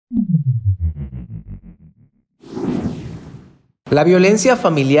La violencia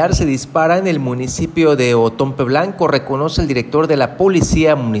familiar se dispara en el municipio de Otompe Blanco, reconoce el director de la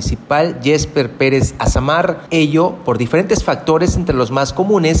Policía Municipal, Jesper Pérez. Ello por diferentes factores, entre los más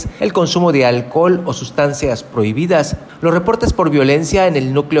comunes, el consumo de alcohol o sustancias prohibidas. Los reportes por violencia en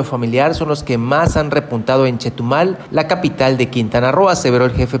el núcleo familiar son los que más han repuntado en Chetumal, la capital de Quintana Roo, aseveró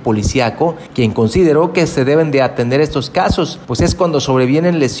el jefe policíaco, quien consideró que se deben de atender estos casos, pues es cuando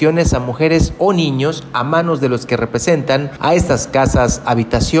sobrevienen lesiones a mujeres o niños a manos de los que representan a estas casas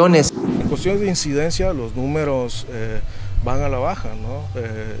habitaciones. En cuestiones de incidencia, los números van a la baja, ¿no?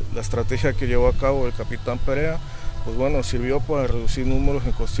 La estrategia que llevó a cabo el capitán Perea, pues bueno, sirvió para reducir números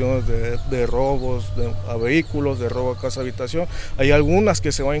en cuestiones de robos a vehículos, de robo a casa habitación. Hay algunas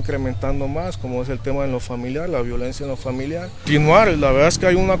que se van incrementando más, como es el tema en lo familiar, la violencia en lo familiar. Continuar, la verdad es que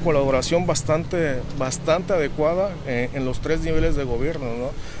hay una colaboración bastante adecuada en los tres niveles de gobierno,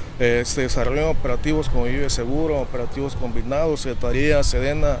 ¿no? Se desarrollan operativos como Vive Seguro, operativos combinados, Secretaría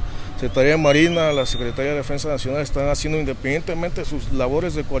Sedena, Secretaría Marina, la Secretaría de Defensa Nacional están haciendo, independientemente de sus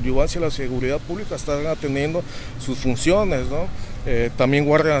labores de coadyuvancia a la seguridad pública, están atendiendo sus funciones, ¿no? También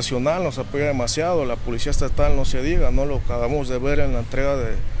Guardia Nacional nos apoya demasiado, la Policía Estatal no se diga, ¿no? Lo acabamos de ver en la entrega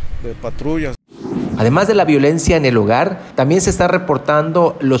de patrullas. Además de la violencia en el hogar, también se está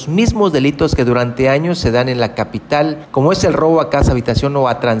reportando los mismos delitos que durante años se dan en la capital, como es el robo a casa habitación o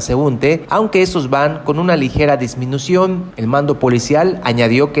a transeúnte, aunque estos van con una ligera disminución. El mando policial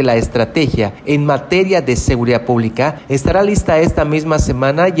añadió que la estrategia en materia de seguridad pública estará lista esta misma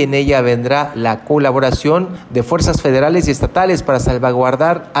semana y en ella vendrá la colaboración de fuerzas federales y estatales para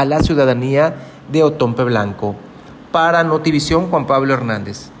salvaguardar a la ciudadanía de Otompe Blanco. Para Notivision, Juan Pablo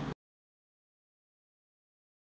Hernández.